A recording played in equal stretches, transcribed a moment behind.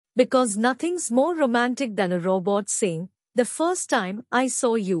Because nothing's more romantic than a robot saying, "The first time I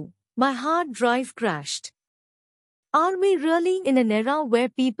saw you, my hard drive crashed." Are we really in an era where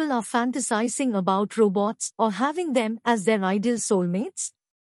people are fantasizing about robots or having them as their ideal soulmates?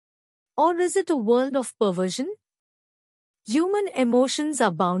 Or is it a world of perversion? Human emotions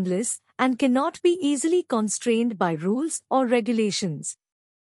are boundless and cannot be easily constrained by rules or regulations.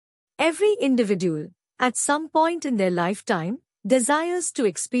 Every individual, at some point in their lifetime, desires to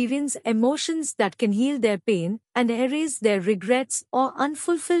experience emotions that can heal their pain and erase their regrets or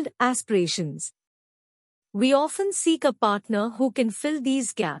unfulfilled aspirations. We often seek a partner who can fill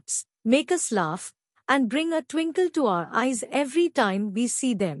these gaps, make us laugh, and bring a twinkle to our eyes every time we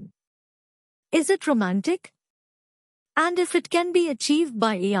see them. Is it romantic? And if it can be achieved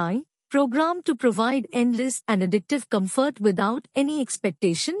by AI, programmed to provide endless and addictive comfort without any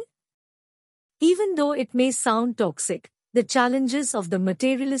expectation? Even though it may sound toxic, the challenges of the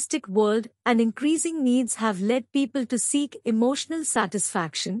materialistic world and increasing needs have led people to seek emotional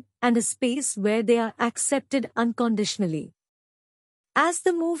satisfaction and a space where they are accepted unconditionally. As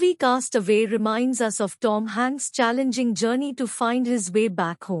the movie Cast Away reminds us of Tom Hanks' challenging journey to find his way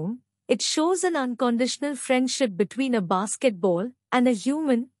back home, it shows an unconditional friendship between a basketball and a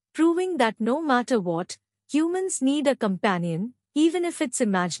human, proving that no matter what, humans need a companion, even if it's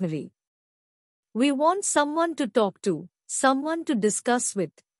imaginary. We want someone to talk to, someone to discuss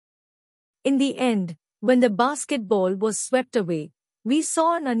with. In the end, when the basketball was swept away, we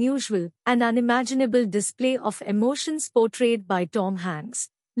saw an unusual and unimaginable display of emotions portrayed by Tom Hanks,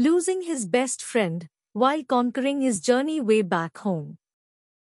 losing his best friend while conquering his journey way back home.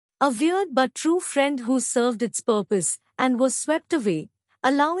 A weird but true friend who served its purpose and was swept away,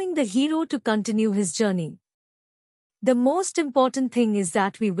 allowing the hero to continue his journey. The most important thing is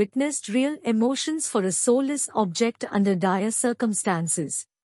that we witnessed real emotions for a soulless object under dire circumstances.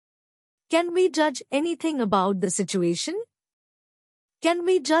 Can we judge anything about the situation? Can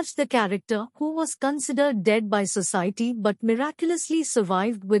we judge the character who was considered dead by society but miraculously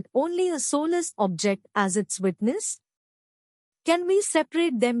survived with only a soulless object as its witness? Can we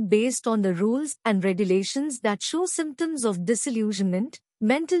separate them based on the rules and regulations that show symptoms of disillusionment,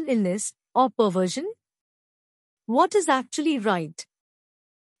 mental illness, or perversion? What is actually right?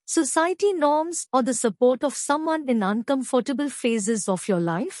 Society norms or the support of someone in uncomfortable phases of your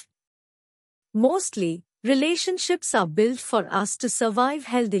life? Mostly, relationships are built for us to survive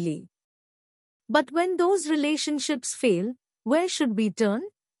healthily. But when those relationships fail, where should we turn?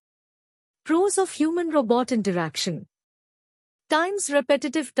 Pros of human-robot interaction. Times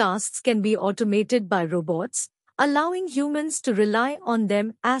repetitive tasks can be automated by robots, allowing humans to rely on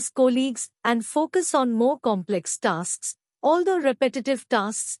them as colleagues and focus on more complex tasks, although repetitive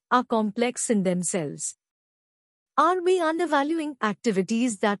tasks are complex in themselves. Are we undervaluing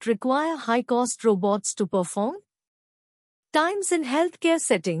activities that require high-cost robots to perform? Times in healthcare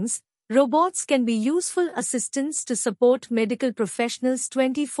settings, robots can be useful assistants to support medical professionals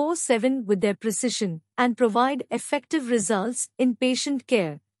 24/7 with their precision and provide effective results in patient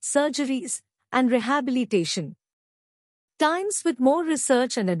care, surgeries, and rehabilitation. Times with more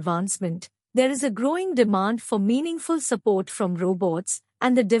research and advancement, there is a growing demand for meaningful support from robots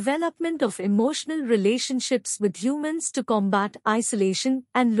and the development of emotional relationships with humans to combat isolation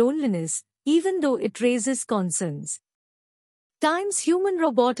and loneliness, even though it raises concerns. Times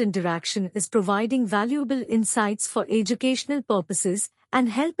human-robot interaction is providing valuable insights for educational purposes and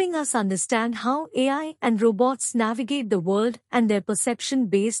helping us understand how AI and robots navigate the world and their perception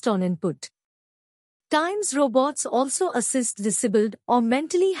based on input. Times robots also assist disabled or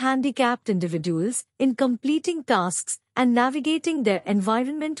mentally handicapped individuals in completing tasks and navigating their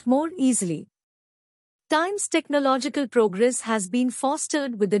environment more easily. Times technological progress has been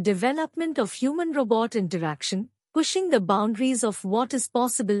fostered with the development of human-robot interaction, pushing the boundaries of what is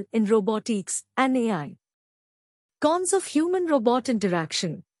possible in robotics and AI. Cons of human-robot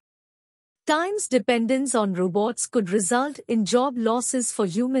interaction. Times dependence on robots could result in job losses for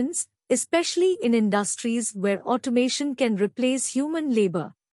humans, especially in industries where automation can replace human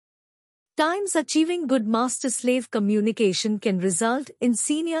labor. Times achieving good master-slave communication can result in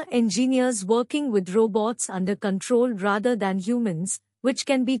senior engineers working with robots under control rather than humans, which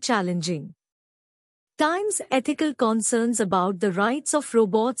can be challenging. Times ethical concerns about the rights of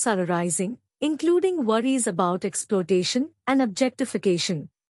robots are arising, including worries about exploitation and objectification.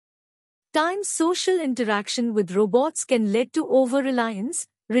 Times social interaction with robots can lead to over-reliance,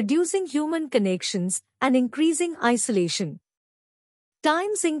 reducing human connections and increasing isolation.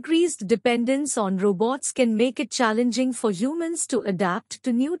 Time's increased dependence on robots can make it challenging for humans to adapt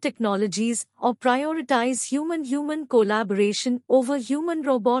to new technologies or prioritize human-human collaboration over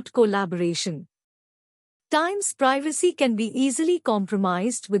human-robot collaboration. Time's privacy can be easily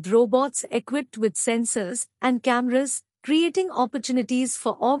compromised with robots equipped with sensors and cameras, creating opportunities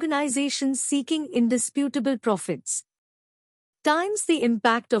for organizations seeking indisputable profits. The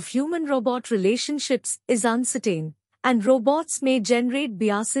impact of human-robot relationships is uncertain, and robots may generate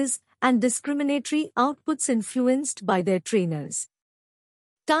biases and discriminatory outputs influenced by their trainers.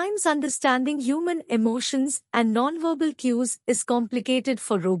 Understanding human emotions and nonverbal cues is complicated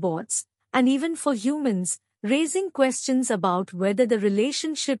for robots, and even for humans, raising questions about whether the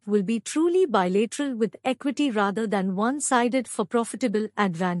relationship will be truly bilateral with equity rather than one-sided for profitable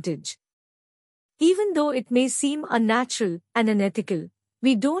advantage. Even though it may seem unnatural and unethical,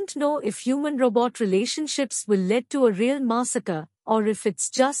 we don't know if human-robot relationships will lead to a real massacre or if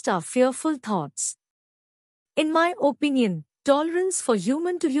it's just our fearful thoughts. In my opinion, tolerance for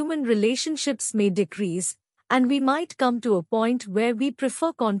human-to-human relationships may decrease, and we might come to a point where we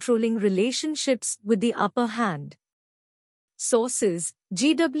prefer controlling relationships with the upper hand. Sources: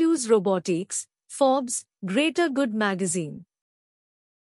 GW's Robotics, Forbes, Greater Good Magazine.